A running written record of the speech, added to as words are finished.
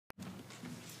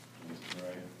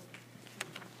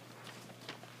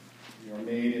You are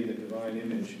made in the divine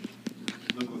image.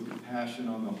 Look with compassion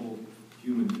on the whole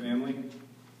human family.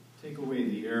 Take away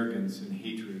the arrogance and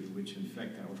hatred which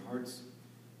infect our hearts.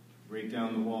 Break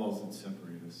down the walls that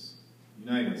separate us.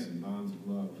 Unite us in bonds of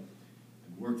love.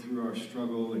 And work through our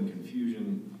struggle and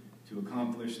confusion to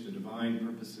accomplish the divine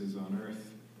purposes on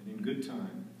earth. And in good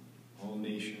time, all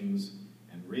nations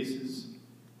and races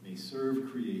may serve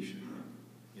creation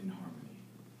in harmony.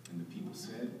 And the people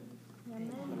said, Amen.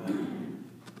 Amen.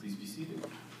 Please be seated.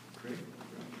 Great.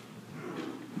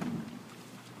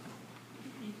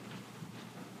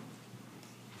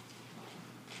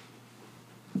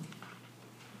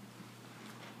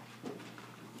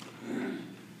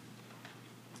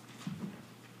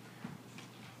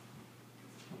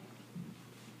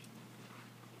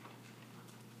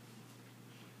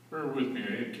 Bear with me,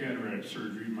 I had cataract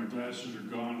surgery. My glasses are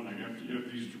gone, and I have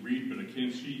these to read, but I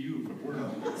can't see you if it were.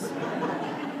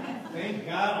 Thank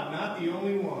God I'm not the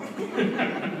only one.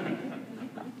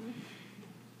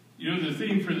 You know, the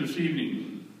theme for this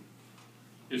evening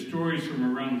is stories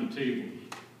from around the table.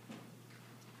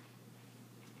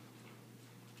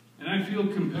 And I feel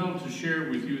compelled to share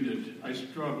with you that I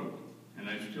struggle, and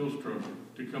I still struggle,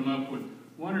 to come up with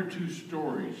one or two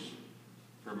stories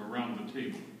from around the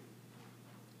table.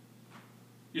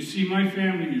 You see, my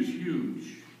family is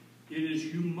huge. It is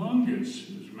humongous,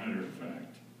 as a matter of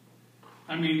fact.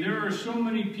 I mean, there are so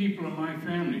many people in my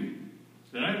family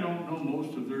that I don't know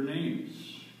most of their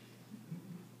names.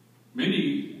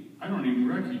 Many I don't even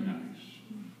recognize.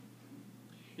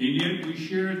 And yet we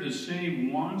share the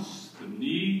same wants, the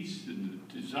needs, and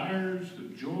the desires, the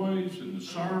joys, and the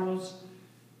sorrows,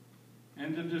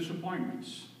 and the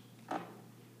disappointments.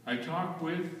 I talk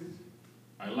with,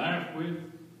 I laugh with,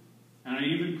 and I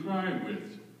even cry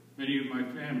with many of my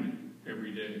family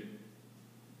every day.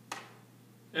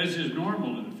 As is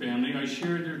normal in the family, I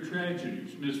share their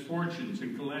tragedies, misfortunes,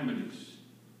 and calamities.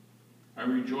 I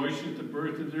rejoice at the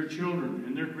birth of their children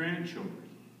and their grandchildren,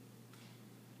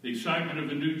 the excitement of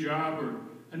a new job or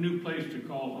a new place to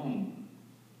call home.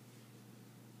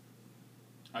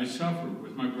 I suffer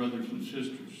with my brothers and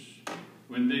sisters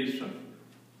when they suffer.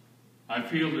 I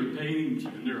feel their pains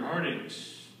and their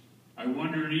heartaches. I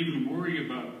wonder and even worry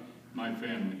about my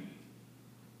family.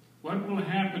 What will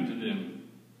happen to them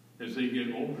as they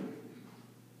get older?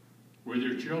 Will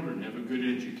their children have a good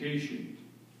education?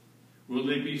 Will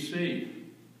they be safe,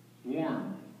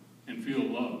 warm, and feel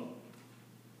loved?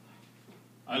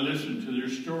 I listen to their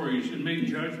stories and make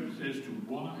judgments as to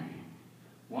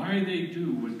why they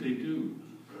do what they do.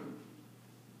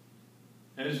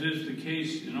 As is the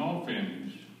case in all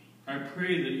families, I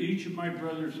pray that each of my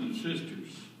brothers and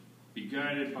sisters be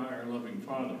guided by our loving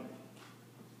Father.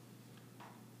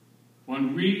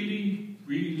 One really,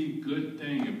 really good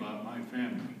thing about my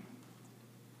family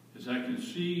is I can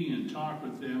see and talk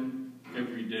with them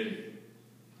every day.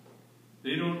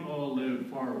 They don't all live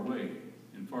far away,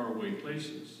 in faraway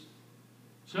places.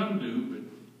 Some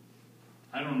do,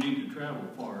 but I don't need to travel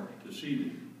far to see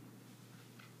them.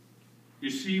 You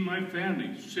see, my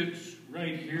family sits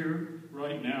right here,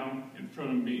 right now, in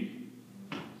front of me.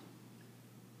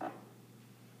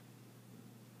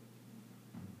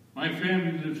 My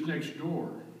family lives next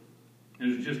door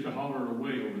and is just a holler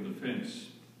away over the fence.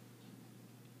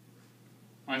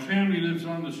 My family lives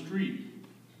on the street,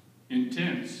 in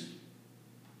tents,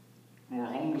 or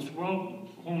homeless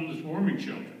warming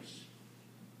shelters.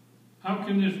 How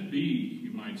can this be,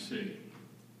 you might say?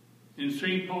 In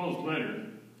St. Paul's letter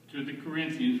to the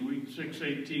Corinthians,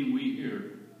 6:18, we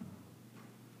hear,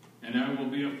 "And I will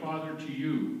be a father to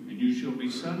you, and you shall be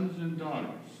sons and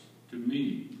daughters to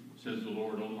me, says the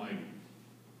Lord Almighty."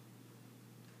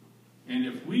 And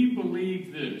if we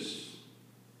believe this,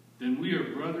 then we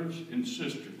are brothers and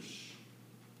sisters.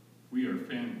 We are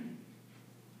family.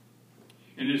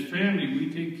 And as family, we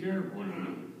take care of one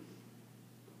another.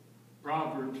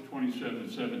 Proverbs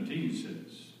 27:17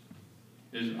 says,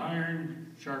 "As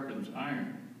iron sharpens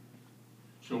iron,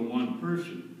 so one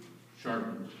person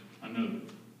sharpens another."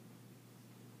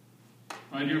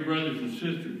 My dear brothers and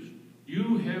sisters,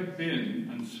 you have been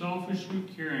unselfishly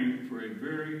caring for a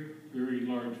very, very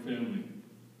large family.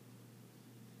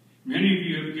 Many of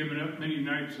you have given up many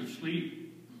nights of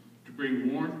sleep to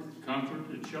bring warmth, comfort,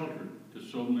 and shelter to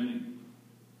so many.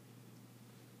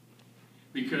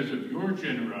 Because of your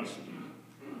generosity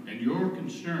and your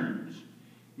concerns,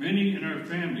 many in our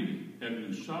family have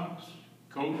new socks,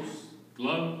 coats,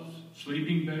 gloves,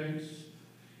 sleeping bags,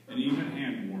 and even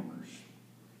hand warmers.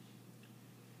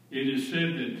 It is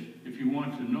said that if you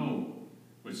want to know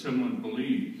what someone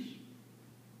believes,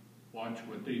 watch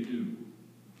what they do.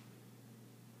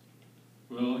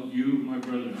 Well, you, my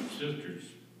brothers and sisters,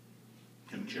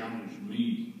 and challenged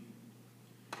me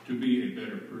to be a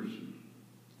better person.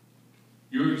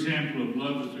 Your example of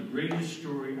love is the greatest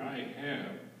story that I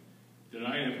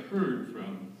have heard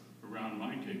from around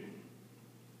my table.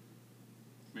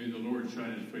 May the Lord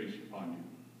shine his face upon you.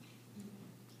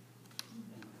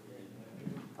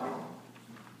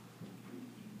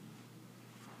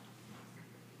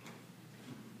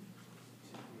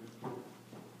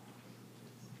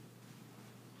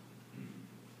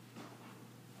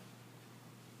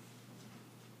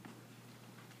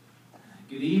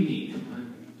 Good evening.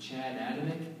 I'm Chad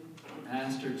Adamick,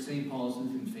 pastor at St. Paul's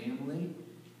Lutheran Family,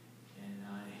 and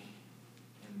I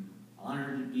am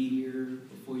honored to be here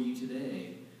before you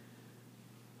today.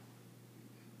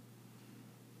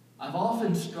 I've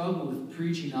often struggled with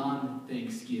preaching on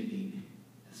Thanksgiving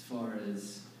as far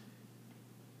as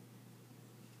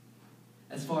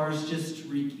just,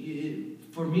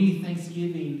 for me,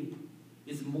 Thanksgiving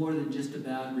is more than just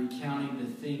about recounting the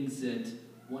things that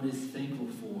one is thankful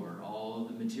for, all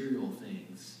the material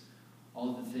things,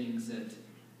 all the things that,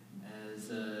 as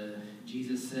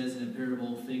Jesus says in a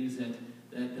parable, things that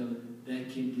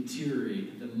can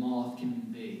deteriorate, the moth can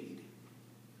invade.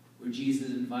 Where Jesus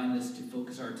is inviting us to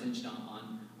focus our attention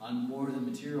on more than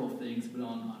material things, but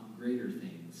on greater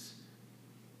things.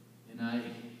 And I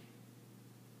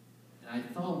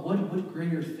thought, what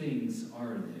greater things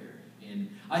are there? And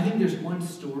I think there's one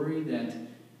story that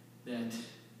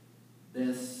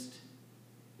best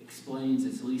explains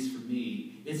this, at least for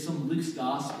me. It's from Luke's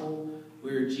Gospel,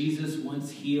 where Jesus once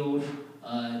healed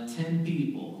 10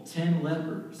 people, 10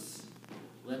 lepers.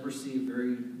 Leprosy, a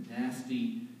very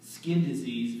nasty skin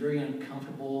disease, very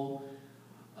uncomfortable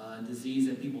disease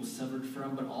that people suffered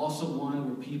from, but also one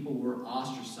where people were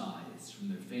ostracized from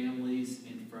their families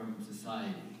and from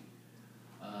society.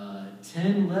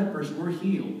 10 lepers were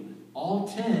healed. All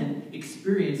 10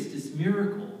 experienced this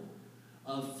miracle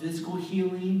of physical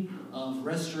healing, of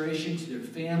restoration to their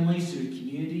families, to their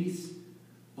communities.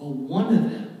 But one of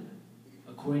them,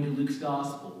 according to Luke's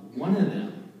Gospel, one of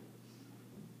them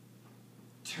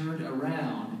turned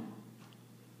around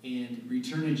and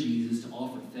returned to Jesus to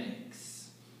offer thanks.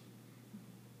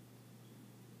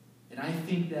 And I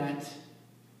think that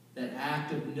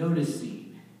act of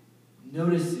noticing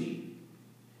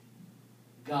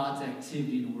God's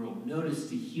activity in the world, notice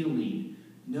the healing,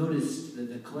 notice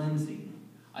the cleansing,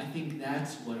 I think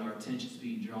that's what our attention is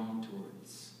being drawn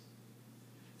towards.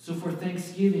 So for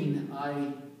Thanksgiving,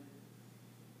 I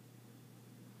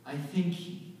think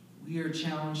we are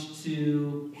challenged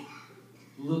to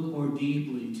look more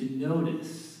deeply, to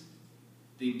notice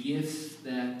the gifts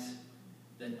that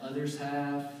others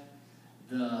have,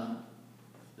 the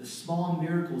small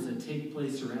miracles that take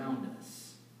place around us.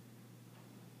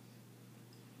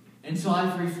 And so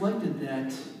I've reflected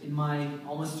that in my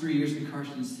almost 3 years in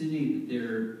Carson City, that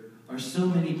there are so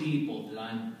many people that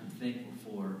I'm thankful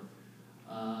for.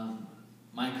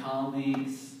 My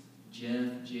colleagues,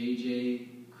 Jeff,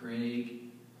 JJ,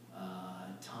 Craig,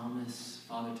 Thomas,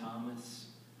 Father Thomas,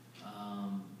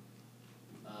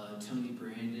 Tony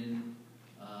Brandon,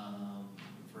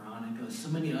 Veronica, so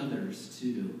many others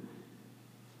too.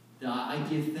 I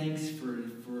give thanks for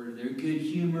their good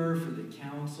humor, for the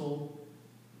counsel,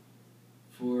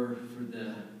 for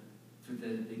the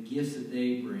gifts that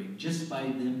they bring, just by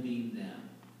them being them.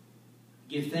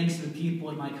 Give thanks to the people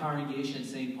in my congregation at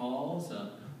St. Paul's.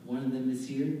 One of them is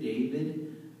here,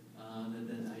 David,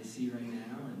 that I see right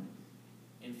now,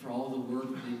 and for all the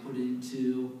work that they put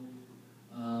into,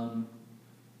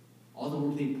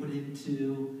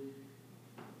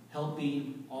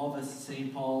 helping all of us at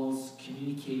St. Paul's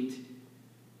communicate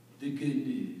the good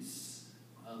news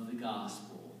of the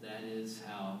gospel. That is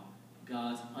how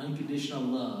God's unconditional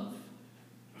love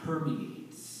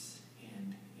permeates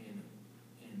and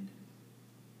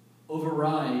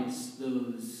overrides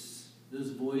those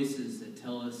voices that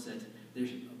tell us that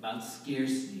there's about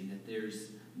scarcity, that there's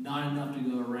not enough to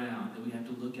go around, that we have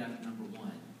to look after number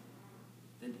one.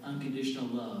 That unconditional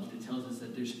love that tells us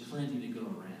that there's plenty to go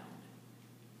around.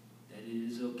 That it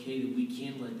is okay that we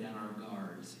can let down our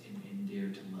guards and dare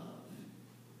to love.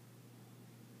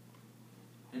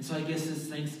 And so I guess this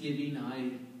Thanksgiving,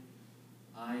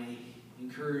 I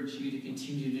encourage you to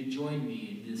continue to join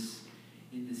me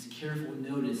in this careful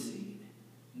noticing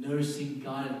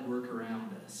God at work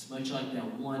around us, much like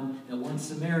that one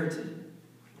Samaritan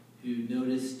who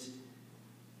noticed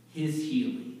his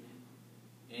healing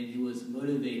and who was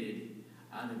motivated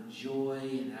out of joy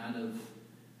and out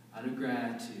of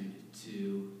gratitude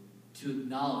to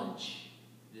acknowledge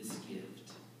this gift.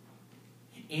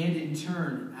 And in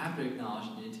turn, after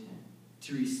acknowledging it,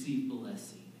 to receive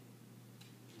blessing.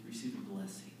 To receive the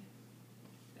blessing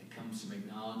that comes from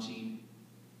acknowledging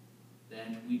that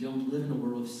we don't live in a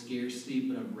world of scarcity,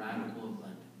 but of radical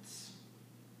abundance.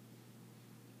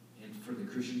 And for the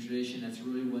Christian tradition, that's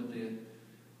really what the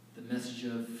message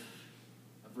of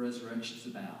resurrection is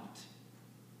about.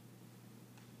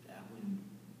 That when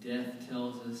death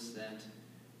tells us that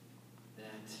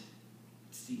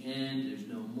it's the end, there's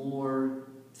no more,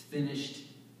 it's finished,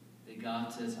 that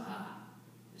God says,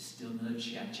 there's still another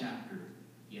chapter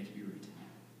yet to be written.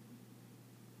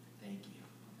 Thank you.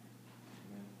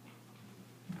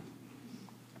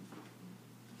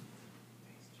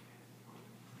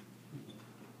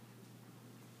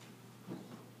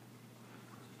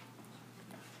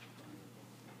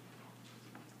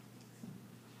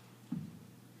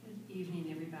 Good evening,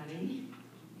 everybody.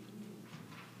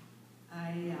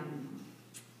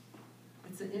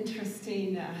 It's an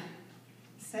interesting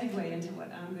segue into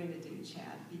what I'm going to do,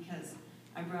 Chad, because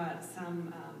I brought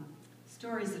some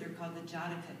stories that are called the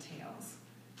Jataka tales.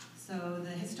 So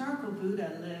the historical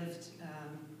Buddha lived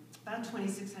about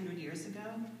 2,600 years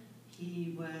ago.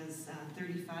 He was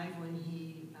 35 when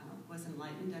he was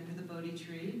enlightened under the Bodhi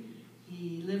tree.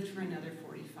 He lived for another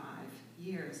 45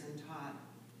 years and taught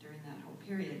during that whole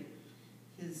period.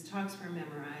 His talks were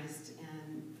memorized,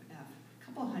 and a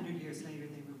couple hundred years later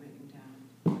they were written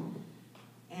down.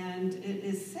 And it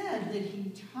is said that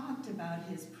he talked about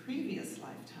his previous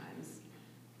lifetimes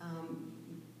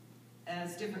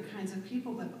as different kinds of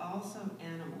people, but also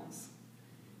animals.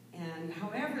 And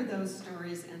however those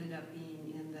stories ended up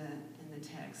being in the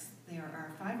text, there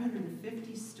are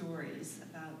 550 stories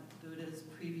about Buddha's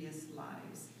previous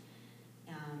lives,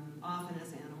 often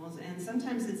as animals. And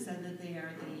sometimes it's said that they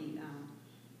are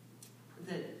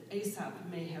that Aesop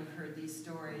may have heard these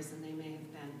stories, and they may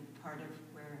have been part of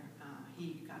where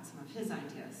he got some of his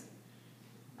ideas.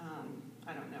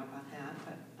 I don't know about that,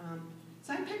 but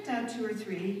so I picked out 2 or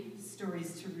 3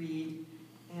 stories to read,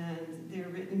 and they're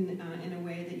written in a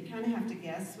way that you kind of have to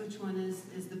guess which one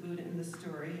is the Buddha in the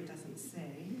story. It doesn't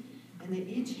say. And they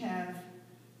each have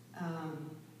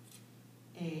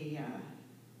a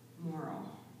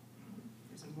moral.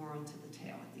 There's a moral to the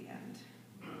tale at the end.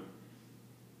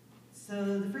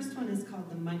 So the first one is called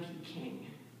The Monkey King.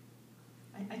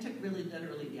 I took really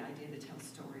literally the idea to tell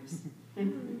stories.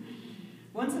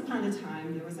 Once upon a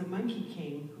time, there was a monkey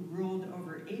king who ruled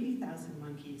over 80,000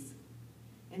 monkeys.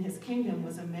 In his kingdom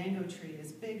was a mango tree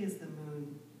as big as the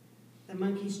moon. The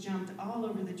monkeys jumped all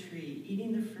over the tree,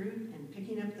 eating the fruit and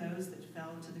picking up those that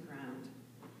fell to the ground.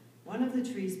 One of the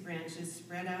tree's branches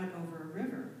spread out over a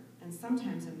river, and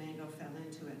sometimes a mango fell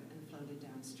into it and floated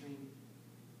downstream.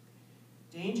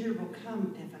 Danger will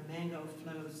come if a mango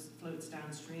floats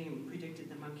downstream, predicted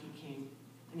the Monkey King,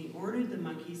 and he ordered the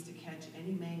monkeys to catch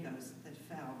any mangoes that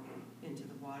fell into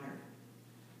the water.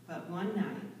 But one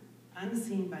night,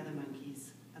 unseen by the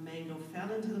monkeys, a mango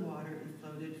fell into the water and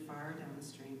floated far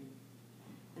downstream.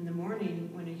 In the morning,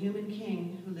 when a human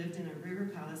king who lived in a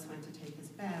river palace went to take his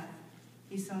bath,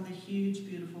 he saw the huge,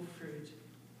 beautiful fruit.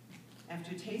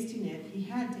 After tasting it, he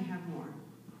had to have more.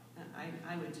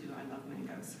 I would too. I love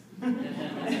mangoes.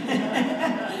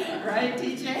 Right,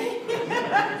 TJ?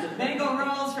 Mango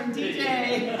rolls from TJ.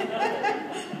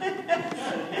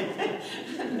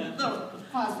 Little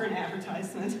pause for an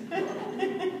advertisement.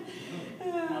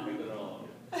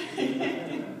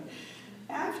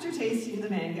 After tasting the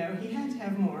mango, he had to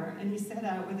have more, and he set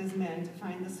out with his men to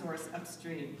find the source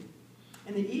upstream.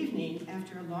 In the evening,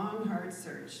 after a long, hard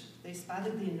search, they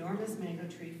spotted the enormous mango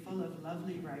tree full of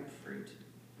lovely, ripe fruit.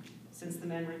 Since the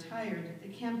men were tired, they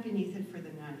camped beneath it for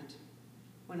the night.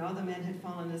 When all the men had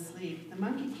fallen asleep, the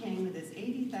Monkey King with his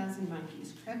 80,000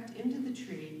 monkeys crept into the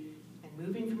tree and,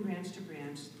 moving from branch to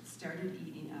branch, started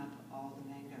eating up all the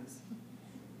mangoes.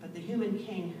 But the human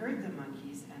king heard the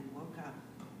monkeys and woke up.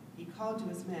 He called to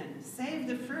his men, "Save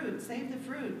the fruit! Save the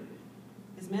fruit!"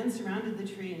 His men surrounded the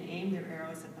tree and aimed their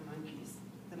arrows at the monkeys.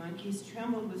 The monkeys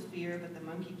trembled with fear, but the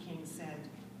Monkey King said,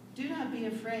 "Do not be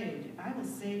afraid. I will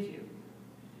save you."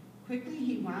 Quickly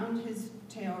he wound his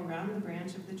tail around the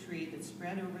branch of the tree that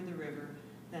spread over the river,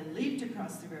 then leaped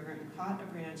across the river and caught a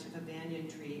branch of a banyan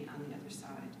tree on the other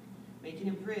side, making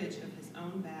a bridge of his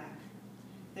own back.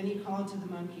 Then he called to the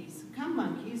monkeys, "Come,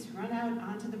 monkeys, run out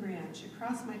onto the branch,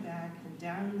 across my back, and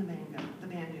down the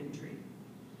banyan tree."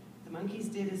 The monkeys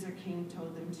did as their king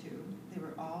told them to. They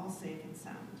were all safe and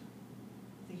sound.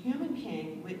 The human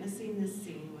king, witnessing this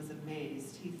scene, was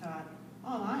amazed. He thought,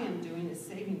 "All I am doing is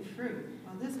saving fruit,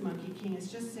 while this Monkey King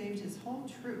has just saved his whole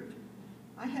troop.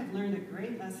 I have learned a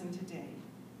great lesson today."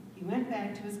 He went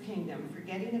back to his kingdom,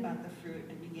 forgetting about the fruit,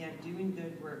 and began doing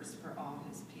good works for all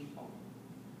his people.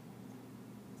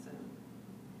 So,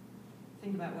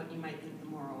 think about what you might think the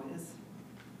moral is.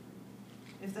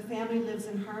 If the family lives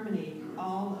in harmony,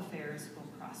 all affairs will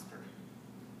prosper.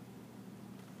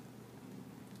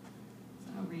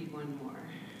 So I'll read one more.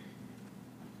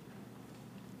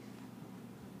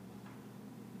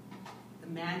 The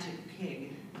magic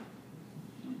pig.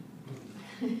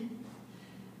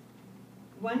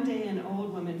 One day, an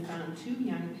old woman found 2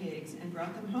 young pigs and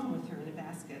brought them home with her in a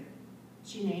basket.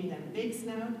 She named them Big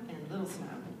Snout and Little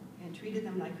Snout and treated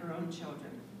them like her own children.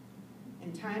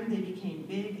 In time, they became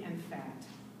big and fat.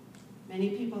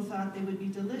 Many people thought they would be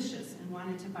delicious and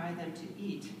wanted to buy them to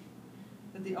eat.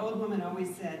 But the old woman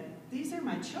always said, "These are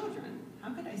my children.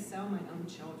 How could I sell my own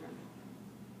children?"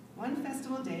 One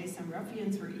festival day, some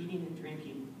ruffians were eating and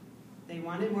drinking. They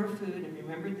wanted more food and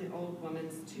remembered the old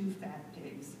woman's 2 fat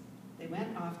pigs. They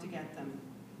went off to get them.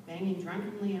 Banging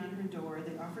drunkenly on her door,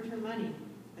 they offered her money,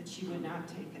 but she would not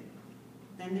take it.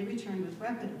 Then they returned with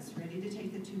weapons, ready to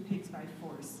take the 2 pigs by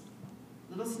force.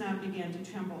 Little Snout began to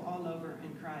tremble all over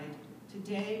and cried,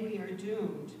 "Today we are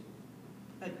doomed."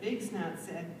 But Big Snout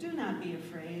said, "Do not be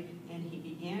afraid," and he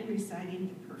began reciting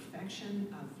the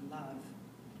perfection of love,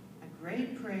 a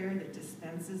great prayer that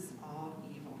disperses all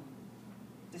evil.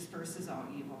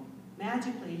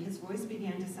 Magically, his voice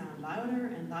began to sound louder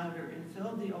and louder and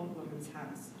filled the old woman's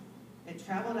house. It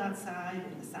traveled outside,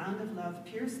 and the sound of love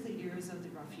pierced the ears of the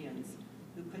ruffians,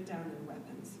 who put down their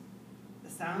weapons. The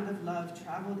sound of love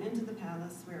traveled into the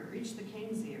palace, where it reached the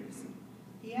king's ears.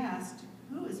 He asked,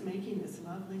 "Who is making this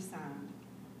lovely sound?"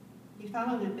 He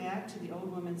followed it back to the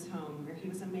old woman's home, where he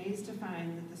was amazed to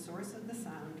find that the source of the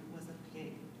sound was a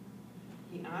pig.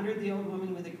 He honored the old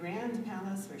woman with a grand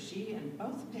palace where she and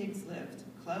both pigs lived,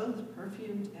 clothed,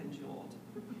 perfumed, and jeweled.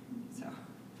 So,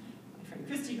 my friend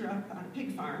Christy grew up on a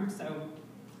pig farm, so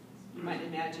you might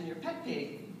imagine your pet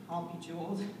pig all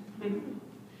bejeweled.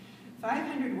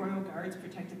 500 royal guards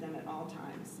protected them at all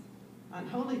times. On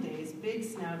holy days, Big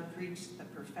Snout preached the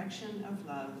perfection of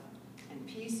love, and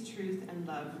peace, truth, and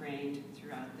love reigned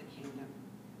throughout the kingdom.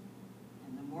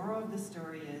 And the moral of the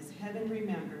story is, heaven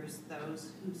remembers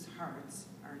those whose hearts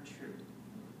are true.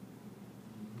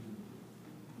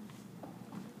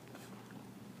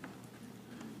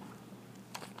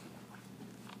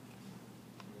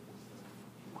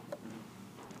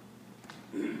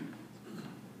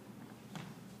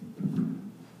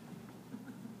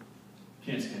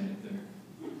 Can't stand it there.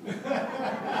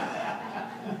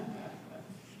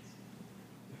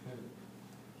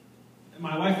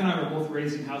 My wife and I were both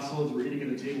raised in households where eating at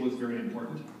the table was very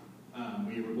important.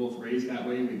 We were both raised that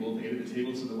way. We both ate at the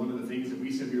table. So one of the things that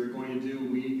we said we were going to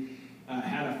do, we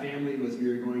had a family, was we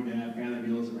were going to have family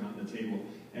meals around the table.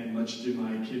 And much to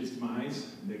my kids'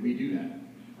 demise, that we do that.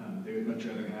 They would much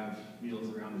rather have meals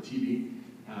around the TV.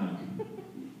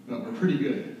 But we're pretty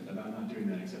good about not doing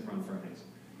that, except for on Fridays.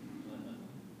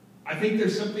 I think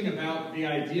there's something about the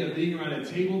idea of being around a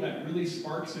table that really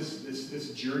sparks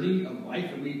this journey of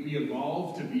life, and we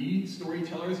evolve to be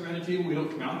storytellers around a table. We don't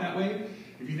come out that way.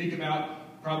 If you think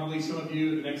about, probably some of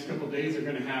you the next couple of days are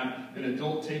going to have an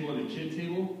adult table and a kid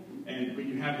table, and when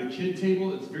you have the kid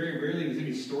table, it's very rarely there's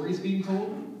any stories being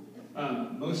told.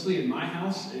 Mostly in my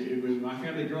house, with my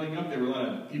family growing up, there were a lot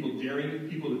of people daring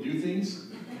people to do things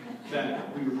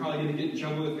that we were probably going to get in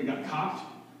trouble if we got caught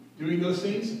doing those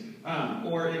things.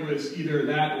 Or it was either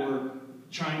that or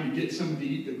trying to get some to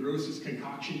eat the grossest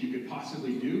concoction you could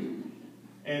possibly do.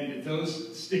 And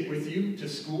those stick with you to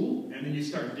school, and then you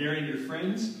start daring your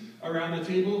friends around the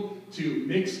table to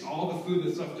mix all the food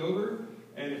that's left over.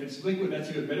 And if it's liquid, that's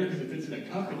even better because it fits in a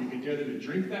cup, and you can dare them to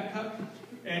drink that cup.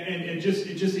 And it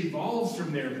just evolves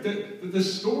from there. But the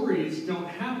stories don't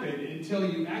happen until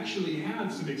you actually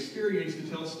have some experience to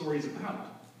tell stories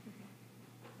about.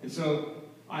 And so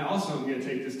I also am going to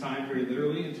take this time very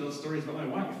literally and tell stories about my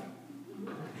wife.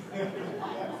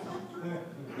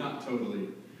 Not totally.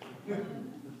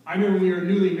 I remember when we were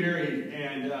newly married,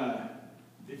 and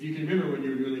if you can remember when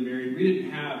you were newly married, we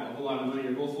didn't have a whole lot of money. We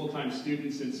were both full-time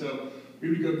students, and so we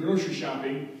would go grocery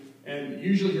shopping, and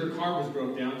usually her car was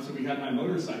broke down, so we had my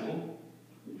motorcycle,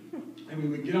 and we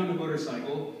would get on the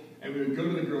motorcycle, and we would go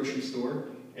to the grocery store,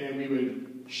 and we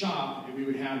would shop, and we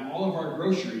would have all of our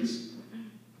groceries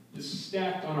just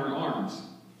stacked on our arms.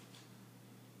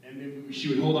 And then she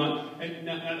would hold on. And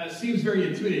now that seems very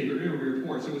intimidating, but remember, we were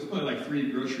poor, so it was probably like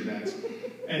 3 grocery bags.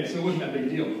 And so it wasn't that big a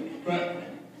deal. But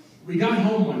we got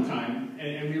home one time,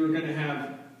 and we were going to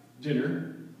have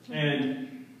dinner.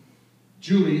 And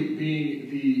Julie, being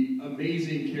the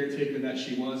amazing caretaker that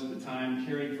she was at the time,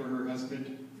 caring for her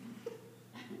husband,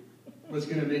 was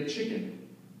going to make chicken.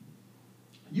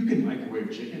 You can microwave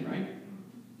chicken, right?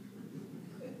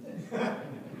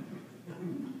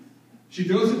 She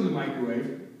throws it in the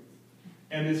microwave,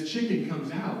 and this chicken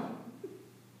comes out,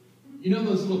 You know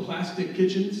those little plastic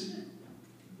kitchens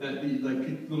that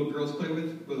little girls play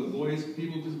with, little boys,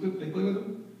 people they play with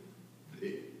them?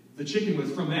 The chicken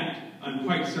was from that, I'm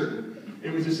quite certain.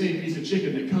 It was the same piece of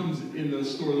chicken that comes in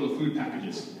those store little food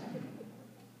packages.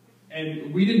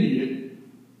 And we didn't eat it.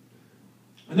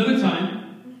 Another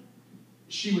time,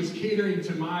 she was catering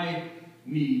to my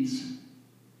needs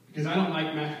because I don't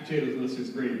like mashed potatoes unless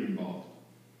there's gravy involved.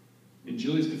 In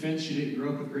Julie's defense, she didn't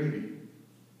grow up with gravy.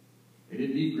 They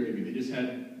didn't eat gravy, they just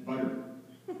had butter,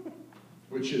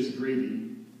 which is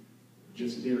gravy,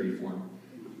 just dairy form.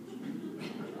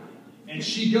 And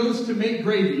she goes to make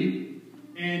gravy,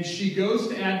 and she goes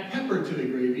to add pepper to the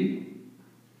gravy,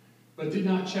 but did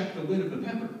not check the lid of the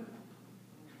pepper.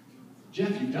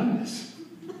 Jeff, you've done this.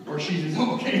 Or she says,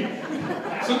 oh, okay,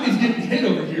 somebody's getting hit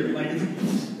over here.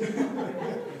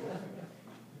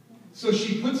 So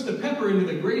she puts the pepper into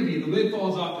the gravy, the lid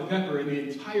falls off the pepper, and the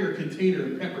entire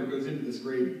container of pepper goes into this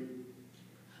gravy.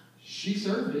 She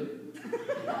served it.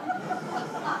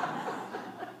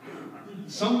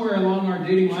 Somewhere along our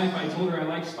dating life, I told her I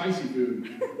like spicy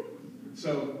food.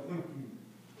 So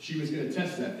she was going to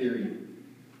test that theory.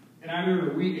 And I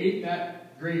remember we ate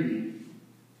that gravy,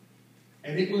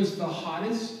 and it was the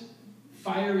hottest,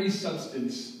 fiery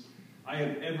substance I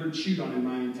have ever chewed on in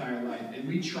my entire life. And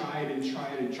we tried and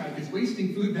tried and tried, because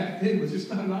wasting food back then was just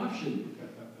not an option.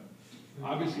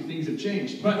 Obviously, things have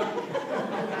changed. But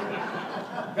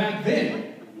back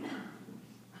then,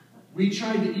 we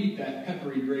tried to eat that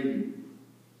peppery gravy.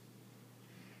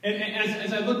 And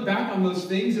as I look back on those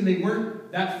things, and they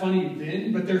weren't that funny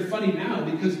then, but they're funny now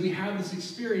because we have this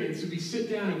experience, and we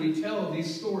sit down and we tell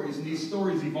these stories, and these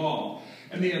stories evolve.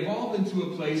 And they evolve into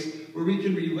a place where we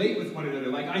can relate with one another.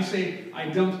 Like I say, I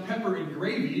dumped pepper in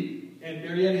gravy, and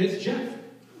Marietta hits Jeff.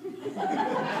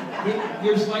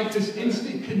 There's like this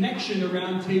instant connection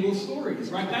around table stories,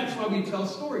 right? That's why we tell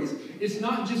stories. It's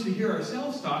not just to hear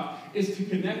ourselves talk, it's to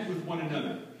connect with one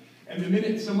another. And the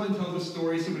minute someone tells a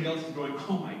story, somebody else is going,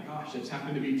 oh my gosh, that's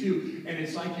happened to me too. And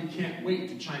it's like you can't wait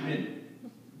to chime in.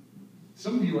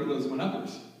 Some of you are those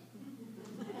one-uppers.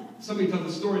 Somebody tells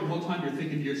a story, and the whole time you're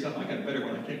thinking to yourself, I got a better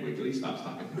one, I can't wait till he stops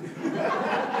talking.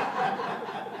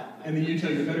 And then you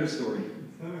tell your better story.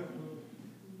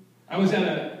 I was at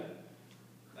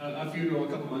a funeral a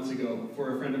couple months ago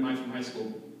for a friend of mine from high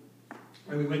school.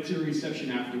 And we went to a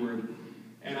reception afterward,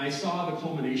 and I saw the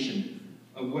culmination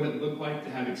of what it looked like to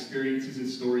have experiences and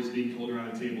stories being told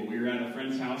around a table. We were at a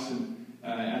friend's house and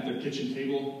at their kitchen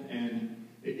table, and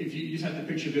if you just have to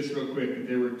picture this real quick,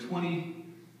 there were 20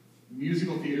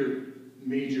 musical theater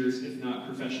majors, if not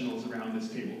professionals, around this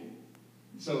table.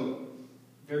 So,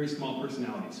 very small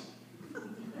personalities.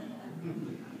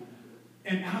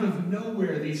 And out of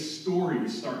nowhere, these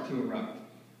stories start to erupt.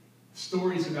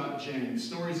 Stories about Jen,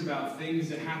 stories about things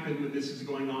that happened when this is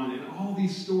going on, and all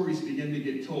these stories begin to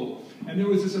get told. And there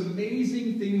was this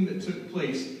amazing thing that took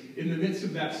place in the midst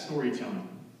of that storytelling.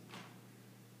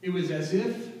 It was as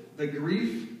if the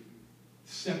grief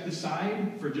stepped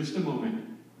aside for just a moment,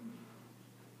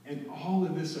 and all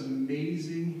of this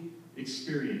amazing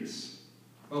experience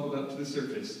bubbled up to the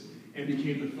surface and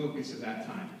became the focus of that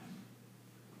time.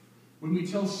 When we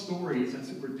tell stories, that's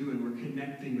what we're doing. We're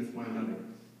connecting with one another.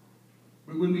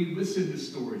 When we listen to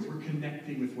stories, we're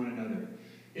connecting with one another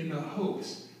in the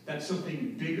hopes that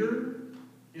something bigger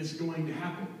is going to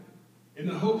happen. In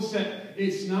the hopes that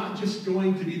it's not just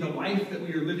going to be the life that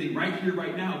we are living right here,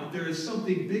 right now, but there is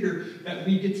something bigger that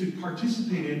we get to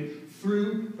participate in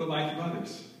through the life of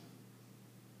others.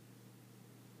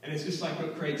 And it's just like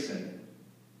what Craig said.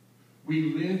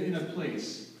 We live in a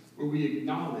place where we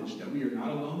acknowledge that we are not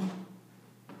alone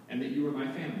and that you are my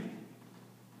family.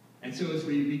 And so as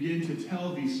we begin to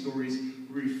tell these stories,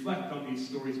 we reflect on these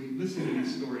stories, we listen to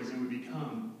these stories, and we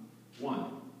become one.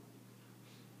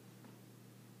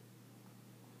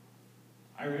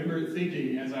 I remember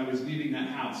thinking as I was leaving that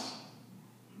house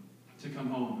to come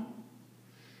home,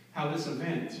 how this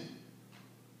event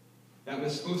that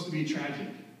was supposed to be tragic,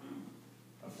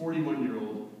 a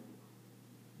 41-year-old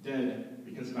dead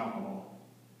because of alcohol,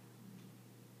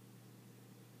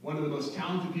 one of the most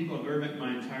talented people I've ever met in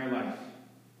my entire life,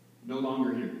 no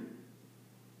longer here.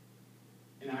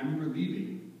 And I remember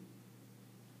leaving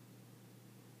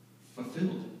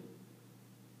fulfilled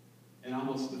and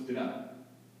almost lifted up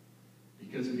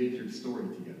because we entered the story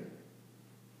together.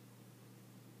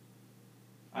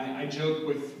 I joke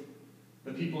with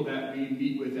the people that we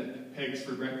meet with at Pegs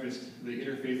for breakfast, the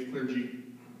interfaith clergy,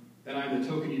 that I'm the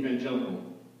token evangelical.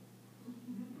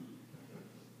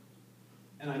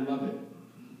 And I love it.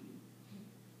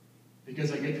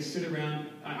 Because I get to sit around,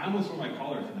 I almost wore my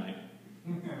collar tonight,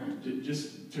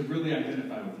 just to really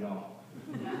identify with y'all.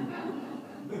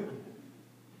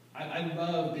 I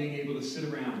love being able to sit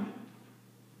around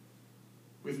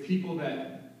with people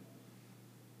that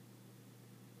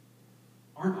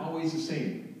aren't always the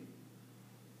same.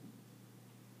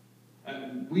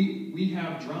 We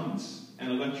have drums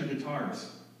and electric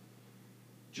guitars.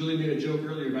 Julie made a joke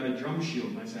earlier about a drum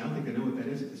shield, and I said, I don't think I know what that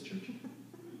is at this church.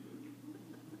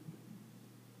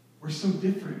 We're so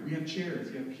different. We have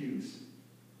chairs, you have pews.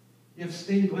 You have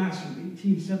stained glass from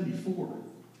 1874.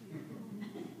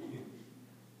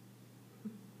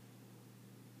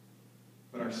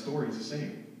 But our story is the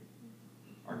same.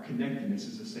 Our connectedness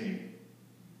is the same.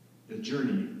 The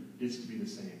journey is to be the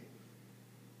same.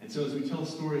 And so as we tell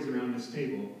stories around this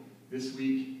table, this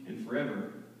week and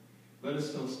forever, let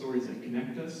us tell stories that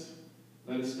connect us,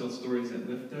 let us tell stories that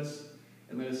lift us,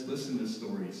 and let us listen to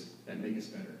stories that make us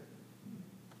better.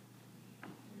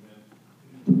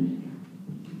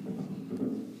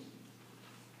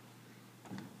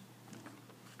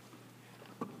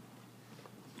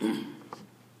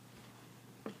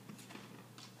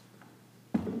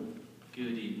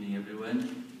 Good evening,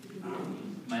 everyone.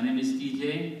 My name is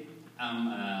TJ.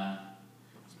 I'm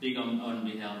speaking on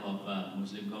behalf of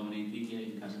Muslim community here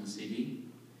in Quezon City.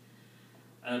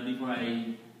 Before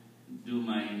I do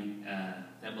my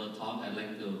table talk, I'd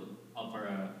like to offer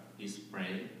a peace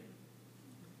prayer.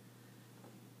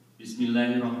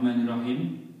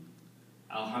 Bismillahirrahmanirrahim.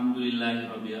 Alhamdulillahi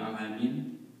Rabbil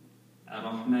Alamin.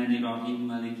 Ar-Rahmanirrahim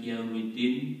Maliki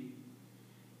Yawmiddin.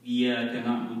 Iyyaka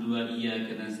na'budu wa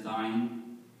iyyaka nasta'in.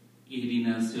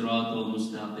 Ihdinas siratal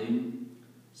mustaqim.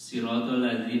 Siratal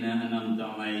ladzina an'amta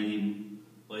 'alaihim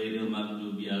ghairil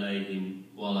maghdubi 'alaihim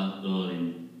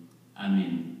waladdallin.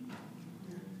 Amin.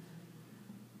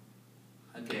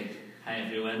 Okay, hi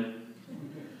everyone.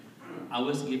 I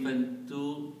was given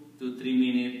 2 to 3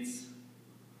 minutes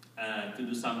to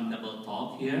do some table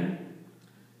talk here.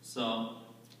 So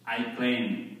I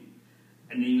claim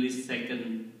an English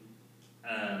second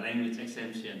language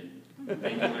exemption.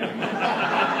 Thank you very much.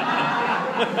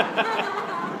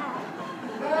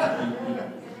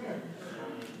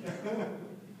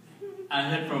 I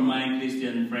heard from my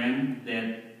Christian friend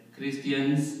that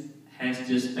Christians has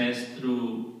just passed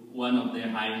through one of their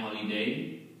high holy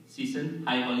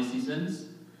seasons.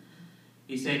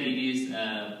 He said it is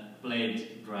a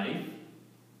pledge drive.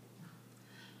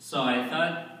 So I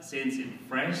thought, since it's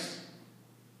fresh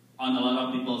on a lot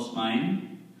of people's mind,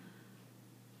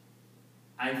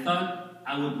 I thought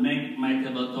I would make my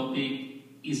table topic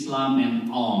Islam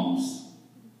and alms.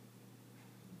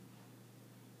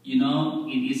 You know,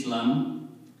 in Islam,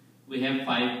 we have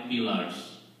 5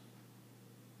 pillars.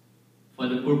 For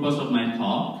the purpose of my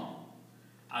talk,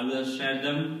 I will share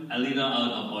them a little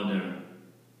out of order.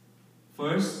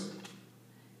 First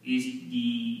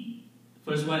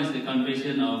one is the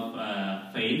confession of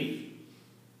faith.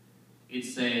 It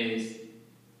says,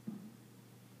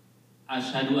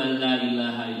 Ashhadu an la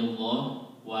ilaha illallah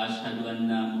wa ashhadu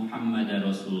anna Muhammadar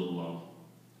Rasulullah.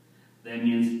 That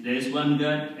means there is one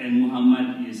God and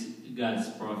Muhammad is God's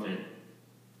prophet.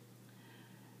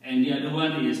 And the other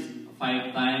one is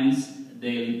 5 times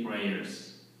daily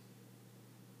prayers.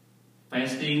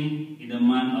 Fasting in the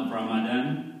month of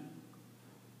Ramadan.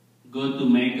 Go to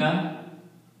Mecca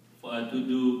to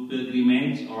do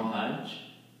pilgrimage or Hajj.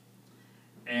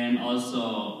 And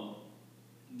also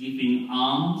giving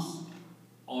alms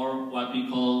or what we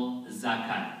call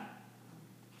zakat.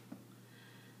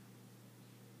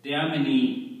 There are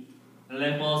many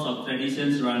levels of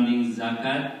tradition surrounding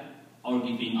zakat or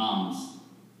giving alms.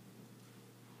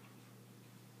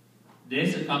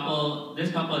 There's a couple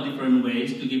of different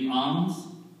ways to give alms.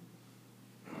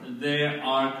 There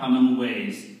are common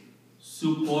ways.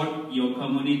 Support your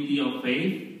community of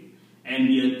faith and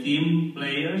be a team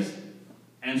players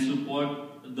and support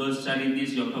those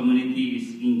charities your community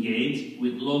is engaged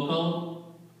with,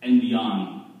 local and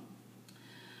beyond.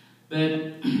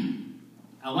 But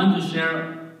I want to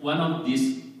share one of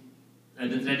these,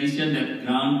 the tradition that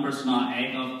ground personal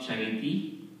act of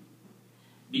charity,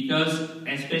 because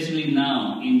especially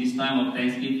now in this time of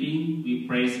Thanksgiving, we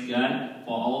praise God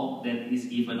for all that is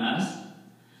given us.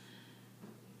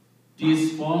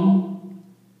 This is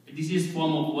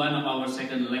form of one of our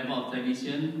second level of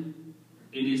tradition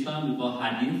in Islam we call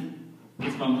hadith.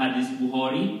 It's from Hadith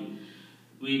Bukhari,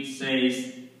 which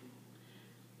says,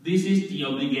 this is the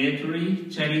obligatory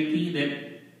charity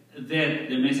that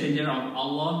the Messenger of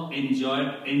Allah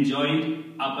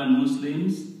enjoined upon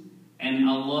Muslims, and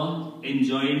Allah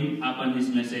enjoined upon His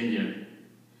Messenger.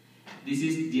 This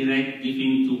is direct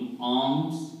giving to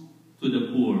alms to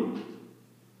the poor.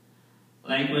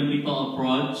 Like when people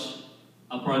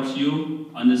approach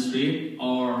you on the street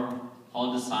or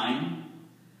hold the sign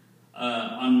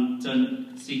on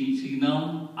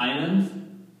Signal Islands.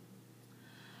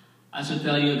 I should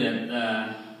tell you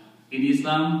that in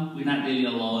Islam, we're not really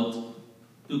allowed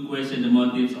to question the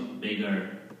motives of a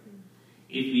beggar.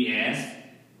 If we ask,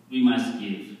 we must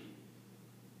give.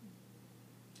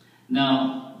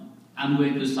 Now, I'm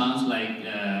going to sound like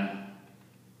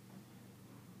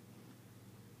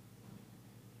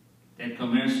that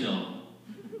commercial,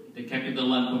 the Capital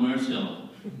One commercial.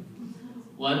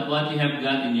 What you have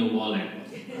got in your wallet?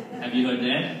 Have you heard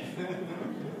that?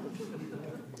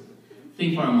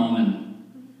 Think for a moment.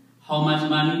 How much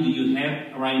money do you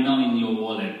have right now in your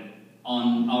wallet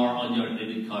on your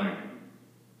debit card?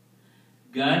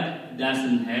 God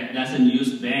doesn't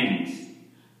use banks,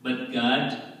 but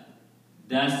God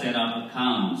does set up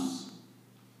accounts.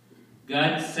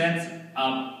 God sets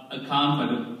up account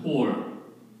for the poor.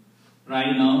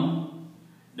 Right now,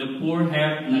 the poor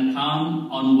have an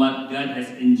account on what God has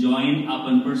enjoined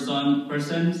upon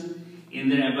persons in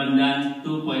their abundance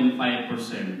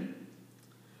 2.5%.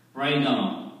 Right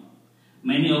now,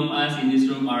 many of us in this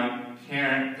room are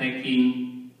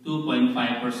caretaking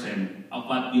 2.5% of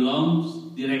what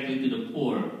belongs directly to the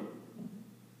poor.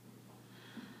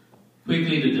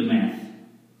 Quickly do the math.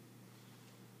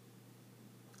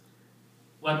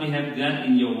 What we have got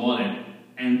in your wallet,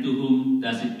 and to whom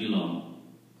does it belong?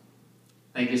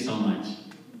 Thank you so much.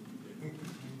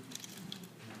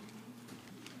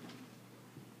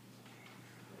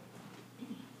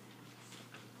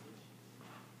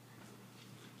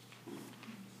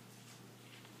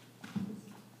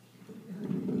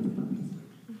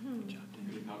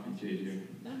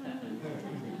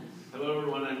 Hello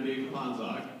everyone, I'm Dave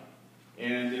Klonzak,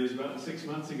 and it was about 6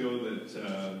 months ago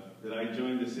that I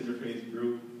joined this interfaith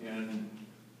group, and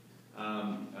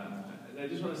I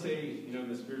just want to say, in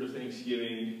the spirit of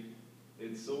Thanksgiving,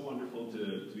 it's so wonderful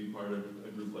to be part of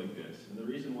a group like this. And the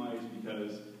reason why is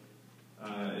because,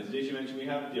 as Deja mentioned, we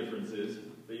have differences,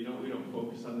 but we don't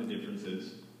focus on the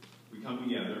differences. We come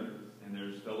together, and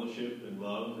there's fellowship and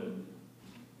love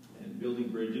and building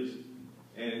bridges.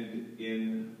 And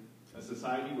in a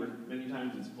society where many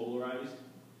times it's polarized,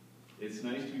 it's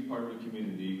nice to be part of a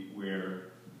community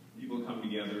where people come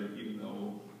together even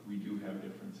though we do have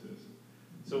differences.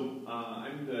 So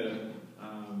I'm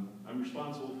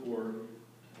responsible for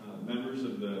members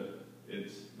of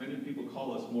many people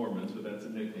call us Mormons, but that's a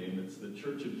nickname. It's the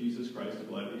Church of Jesus Christ of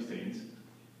Latter-day Saints.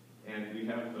 And we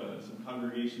have some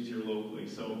congregations here locally.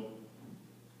 So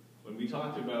when we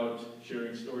talked about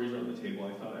sharing stories around the table,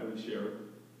 I thought I would share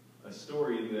a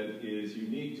story that is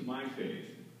unique to my faith.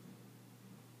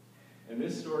 And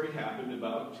this story happened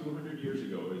about 200 years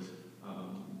ago.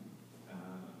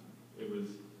 It was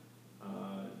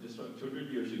just about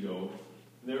 200 years ago.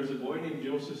 And there was a boy named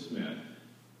Joseph Smith.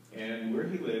 And where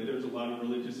he lived, there was a lot of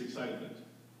religious excitement.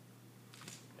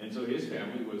 And so his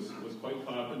family was quite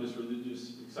caught up in this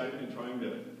religious excitement, trying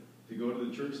to go to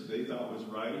the church that they thought was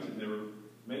right. And there were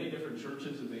many different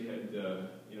churches, and they had,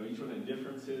 each one had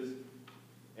differences.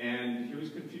 And he was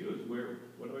confused.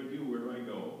 What do I do? Where do I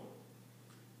go?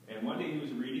 And one day he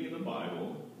was reading in the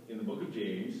Bible, in the book of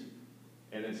James,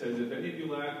 and it says, if any of you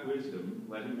lack wisdom,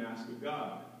 let him ask of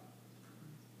God.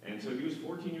 And so he was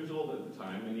 14 years old at the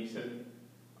time, and he said,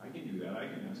 I can do that. I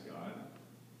can ask God.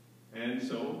 And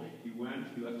so he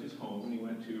left his home, and he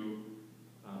went to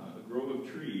a grove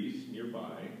of trees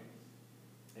nearby,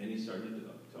 and he started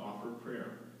to offer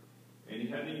prayer. And he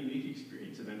had a unique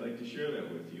experience, and I'd like to share that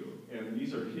with you. And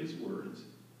these are his words.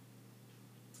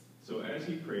 So as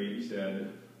he prayed, he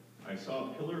said, I saw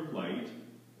a pillar of light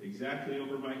exactly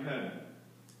over my head,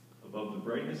 above the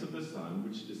brightness of the sun,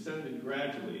 which descended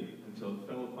gradually until it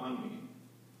fell upon me.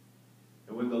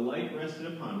 And when the light rested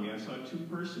upon me, I saw two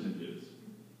personages,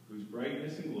 whose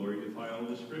brightness and glory defy all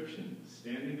description,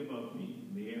 standing above me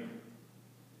in the air.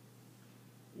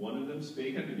 One of them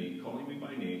spake unto me, calling me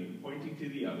by name, and pointing to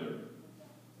the other,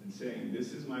 and saying,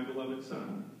 This is my beloved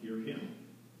Son, hear him.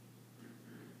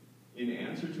 In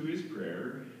answer to his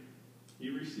prayer, he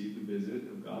received the visit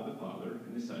of God the Father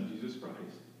and his Son, Jesus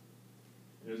Christ.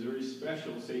 It was a very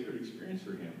special, sacred experience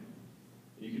for him.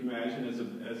 You can imagine,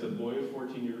 as a boy of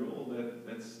 14-year-old,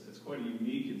 that's quite a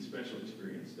unique and special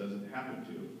experience. Doesn't happen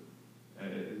to.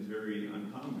 It's very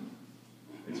uncommon.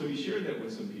 And so he shared that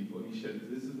with some people, and he said,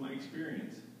 this is my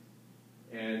experience.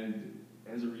 And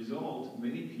as a result,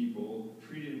 many people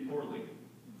treated him poorly.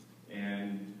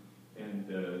 And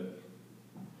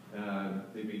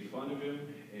they made fun of him.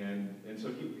 And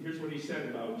so here's what he said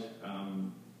about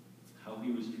how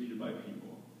he was treated by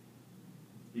people.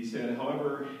 He said,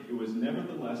 however, it was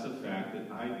nevertheless a fact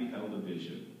that I beheld a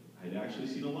vision. I had actually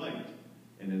seen a light,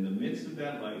 And in the midst of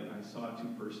that light, I saw two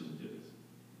personages.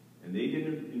 And they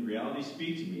didn't, in reality,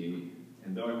 speak to me.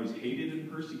 And though I was hated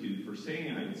and persecuted for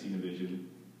saying I had seen a vision,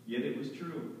 yet it was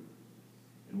true.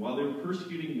 And while they were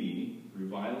persecuting me,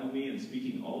 reviling me, and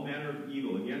speaking all manner of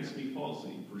evil against me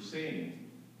falsely for saying,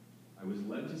 I was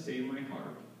led to say in my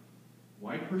heart,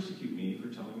 why persecute me for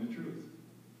telling the truth?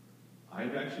 I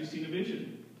have actually seen a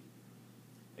vision.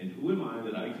 And who am I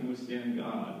that I can withstand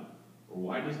God? Or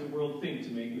why does the world think to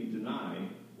make me deny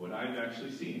what I've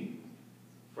actually seen?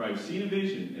 For I've seen a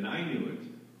vision, and I knew it,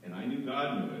 and I knew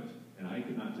God knew it, and I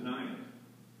could not deny it.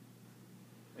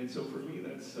 And so for me,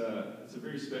 that's a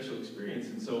very special experience.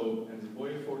 And so as a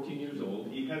boy of 14 years old,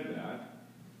 he had that.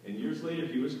 And years later,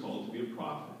 he was called to be a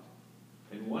prophet.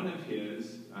 And one of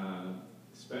his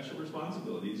special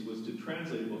responsibilities was to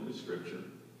translate a book of Scripture.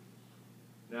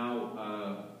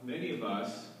 Now, many of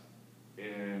us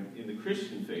in the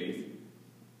Christian faith,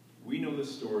 we know the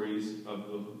stories of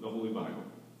the Holy Bible.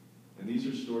 And these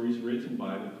are stories written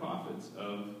by the prophets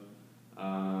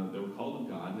that were called of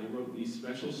God. And they wrote these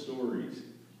special stories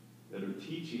that are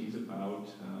teachings about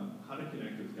how to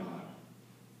connect with God.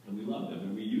 And we love them,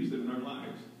 and we use them in our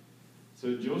lives.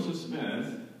 So Joseph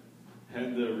Smith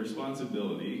had the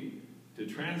responsibility to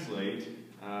translate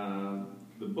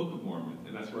the Book of Mormon,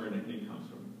 and that's where our nickname comes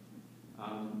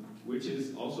from, which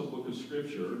is also a book of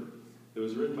Scripture that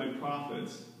was written by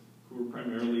prophets who were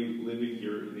primarily living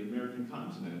here in the American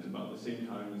continent about the same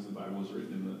time as the Bible was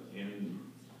written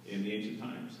in the ancient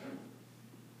times.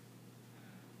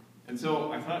 And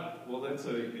so I thought, well, that's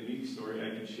a neat story I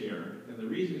can share. And the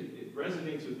reason it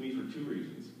resonates with me for two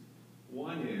reasons.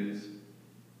 One is,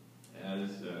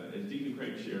 as Deacon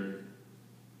Craig shared,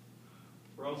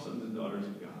 we're all sons and daughters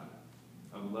of God,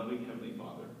 of a loving Heavenly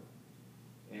Father.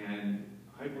 And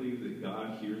I believe that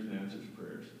God hears and answers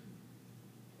prayers.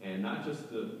 And not just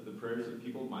the prayers of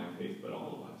people of my faith, but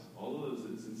all of us. All of those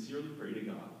that sincerely pray to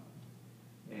God.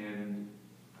 And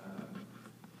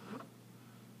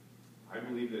I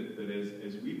believe that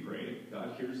as we pray,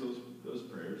 God hears those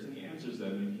prayers and He answers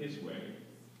them in His way.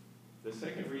 The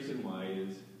second reason why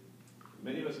is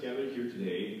many of us gathered here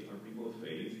today are people of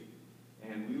faith,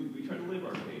 and we try to live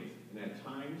our faith. And at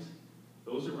times,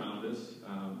 those around us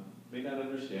may not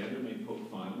understand or may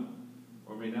poke fun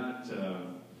or may not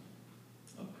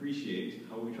appreciate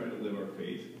how we try to live our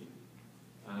faith.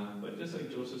 But just like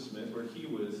Joseph Smith, where he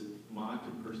was mocked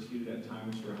and persecuted at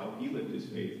times for how he lived his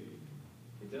faith,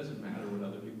 it doesn't matter what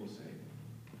other people say.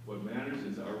 What matters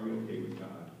is, are we okay with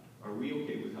God? Are we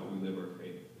okay with how we live our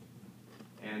faith?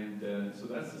 And so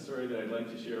that's the story that I'd like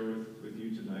to share with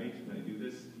you tonight. And I do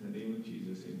this in the name of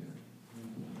Jesus. Amen.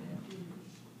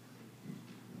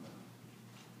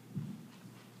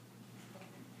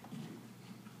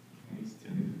 Thanks,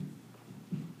 Tim.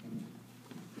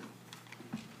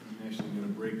 I'm actually going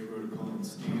to break protocol and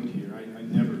stand here. I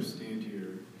never stand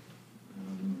here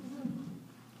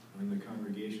when the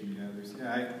congregation gathers.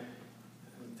 Yeah,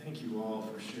 thank you all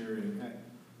for sharing.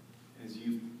 As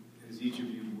each of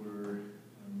you were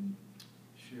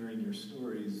sharing your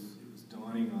stories, it was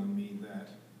dawning on me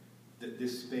that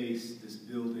this space, this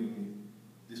building,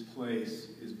 this place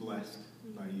is blessed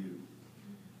by you.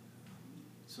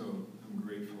 So I'm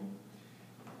grateful.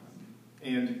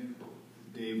 And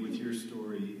Dave, with your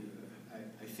story,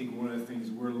 I think one of the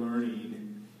things we're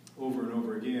learning over and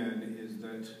over again is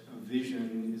that a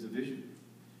vision is a vision.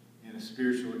 And a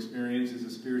spiritual experience is a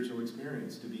spiritual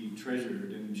experience to be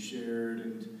treasured and shared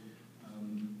and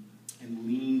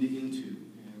leaned into.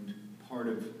 And part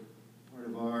of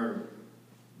our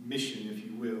mission, if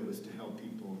you will, is to help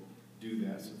people do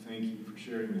that. So thank you for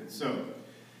sharing that. So,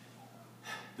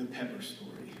 the pepper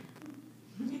story.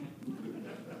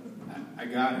 I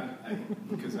got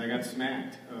it, because I got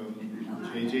smacked.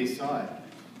 JJ saw it.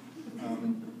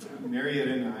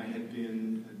 Marietta and I had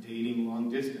been dating long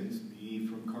distance, me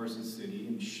from Carson City,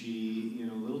 and she in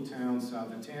a little town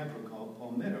south of Tampa called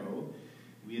Palmetto.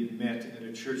 We had met at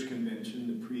a church convention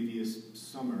the previous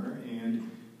summer, and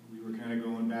we were kind of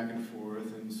going back and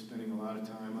forth and spending a lot of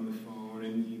time on the phone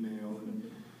and email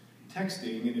and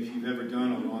texting. And if you've ever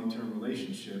done a long-term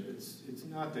relationship, it's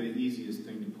not the easiest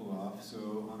thing to pull off.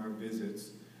 So on our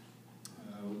visits,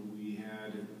 we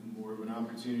had more of an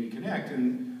opportunity to connect.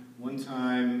 And one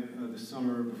time, the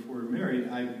summer before we were married,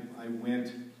 I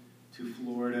went to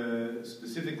Florida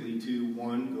specifically to,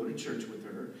 one, go to church with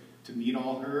her, to meet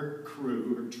all her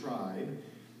crew, her tribe,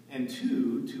 and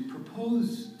two, to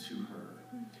propose to her,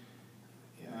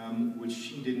 which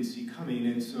she didn't see coming.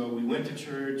 And so we went to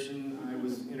church, and I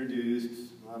was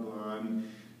introduced, blah, blah,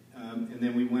 and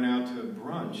then we went out to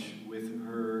brunch with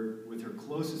her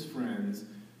closest friends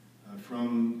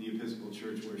from the Episcopal Church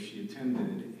church where she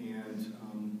attended, and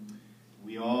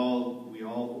we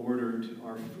all ordered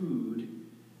our food.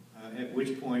 At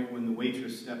which point, when the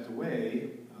waitress stepped away,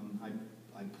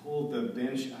 I pulled the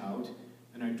bench out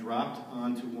and I dropped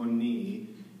onto one knee,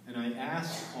 and I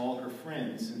asked all her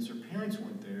friends, since her parents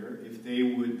weren't there, if they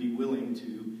would be willing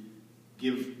to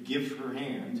give her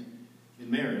hand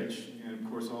in marriage. And of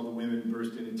course, all the women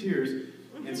burst into tears.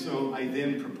 And so I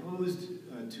then proposed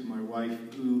to my wife,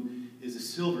 who is a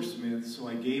silversmith, so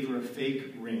I gave her a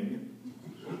fake ring.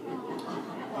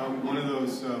 One of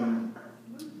those,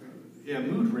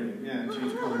 mood ring,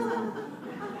 change colors.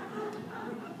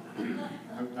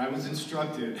 I was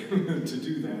instructed to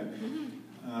do that.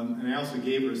 And I also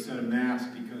gave her a set of maps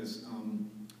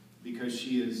because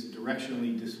she is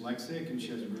directionally dyslexic and she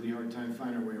has a really hard time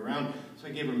finding her way around. So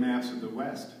I gave her maps of the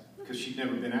West because she'd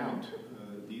never been out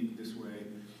this way.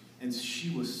 And she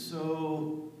was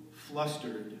so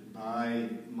flustered by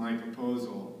my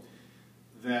proposal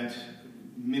that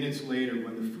minutes later,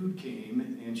 when the food came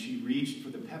and she reached for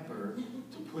the pepper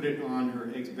to put it on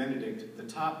her Eggs Benedict, the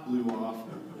top blew off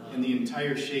and the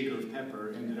entire shaker of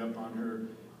pepper ended up on her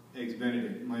Eggs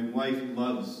Benedict. My wife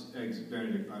loves Eggs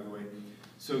Benedict, by the way.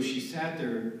 So she sat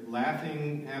there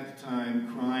laughing half the time,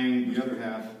 crying the other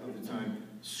half of the time,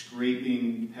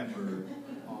 scraping pepper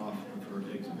off of her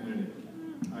Eggs Benedict.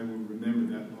 I will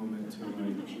remember that moment until I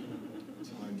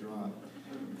drop.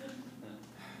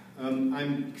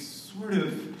 I'm sort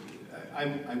of,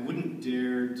 I wouldn't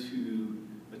dare to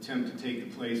attempt to take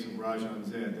the place of Rajan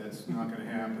Zed. That's not going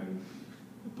to happen.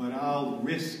 But I'll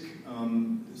risk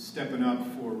stepping up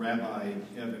for Rabbi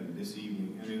Evan this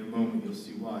evening, and in a moment you'll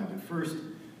see why. But first,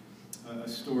 a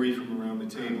story from around the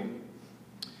table.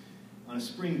 On a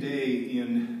spring day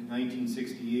in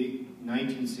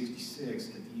 1966,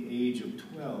 at the age of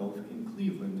 12 in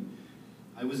Cleveland,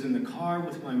 I was in the car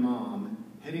with my mom,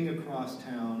 heading across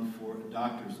town for a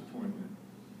doctor's appointment.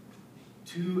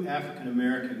 Two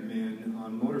African-American men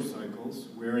on motorcycles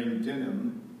wearing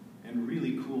denim and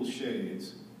really cool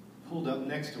shades pulled up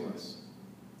next to us.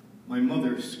 My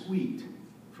mother squeaked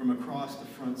from across the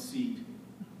front seat,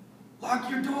 "Lock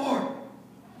your door!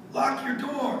 Lock your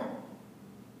door!"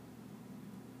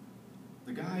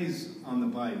 The guys on the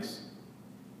bikes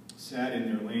sat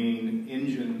in their lane,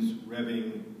 engines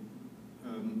revving,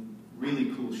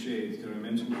 really cool shades. Did I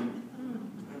mention that?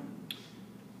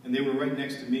 And they were right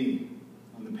next to me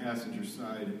on the passenger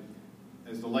side.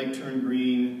 As the light turned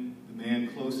green, the man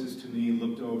closest to me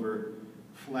looked over,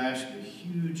 flashed a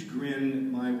huge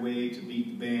grin my way to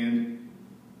beat the band,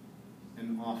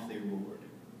 and off they roared.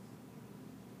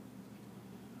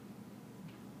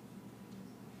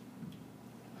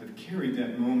 I've carried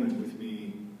that moment with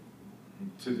me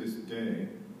to this day.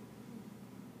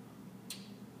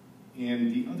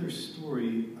 And the other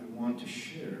story I want to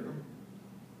share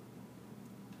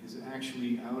is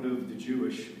actually out of the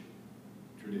Jewish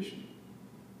tradition.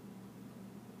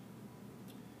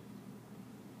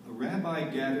 A rabbi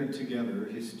gathered together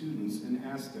his students and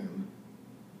asked them,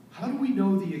 "How do we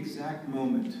know the exact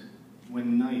moment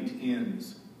when night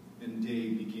ends and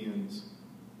day begins?"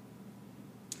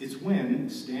 "It's when,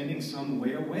 standing some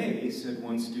way away," said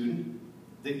one student,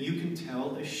 "that you can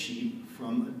tell a sheep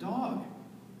from a dog."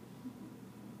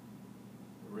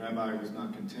 The rabbi was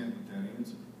not content with that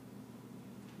answer.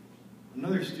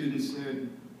 Another student said,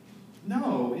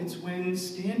 "No, it's when,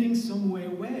 standing some way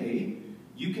away,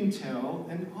 you can tell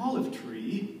an olive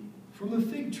tree from a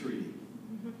fig tree."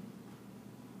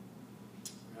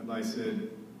 The rabbi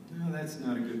said, "No, that's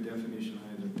not a good definition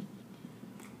either."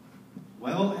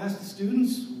 "Well," asked the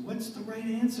students, "what's the right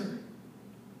answer?"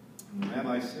 And the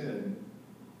rabbi said,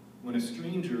 "When a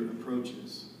stranger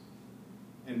approaches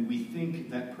and we think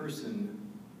that person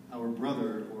our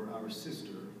brother or our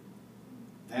sister,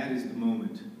 that is the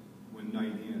moment when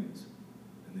night ends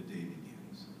and the day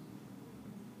begins."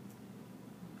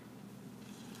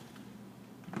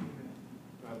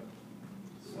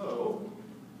 So,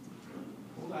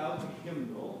 pull out a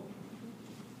hymnal,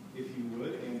 if you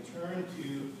would, and turn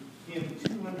to hymn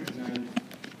 290.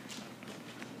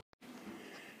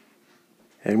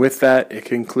 And with that, it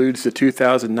concludes the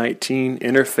 2019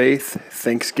 Interfaith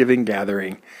Thanksgiving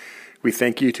Gathering. We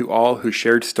thank you to all who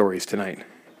shared stories tonight.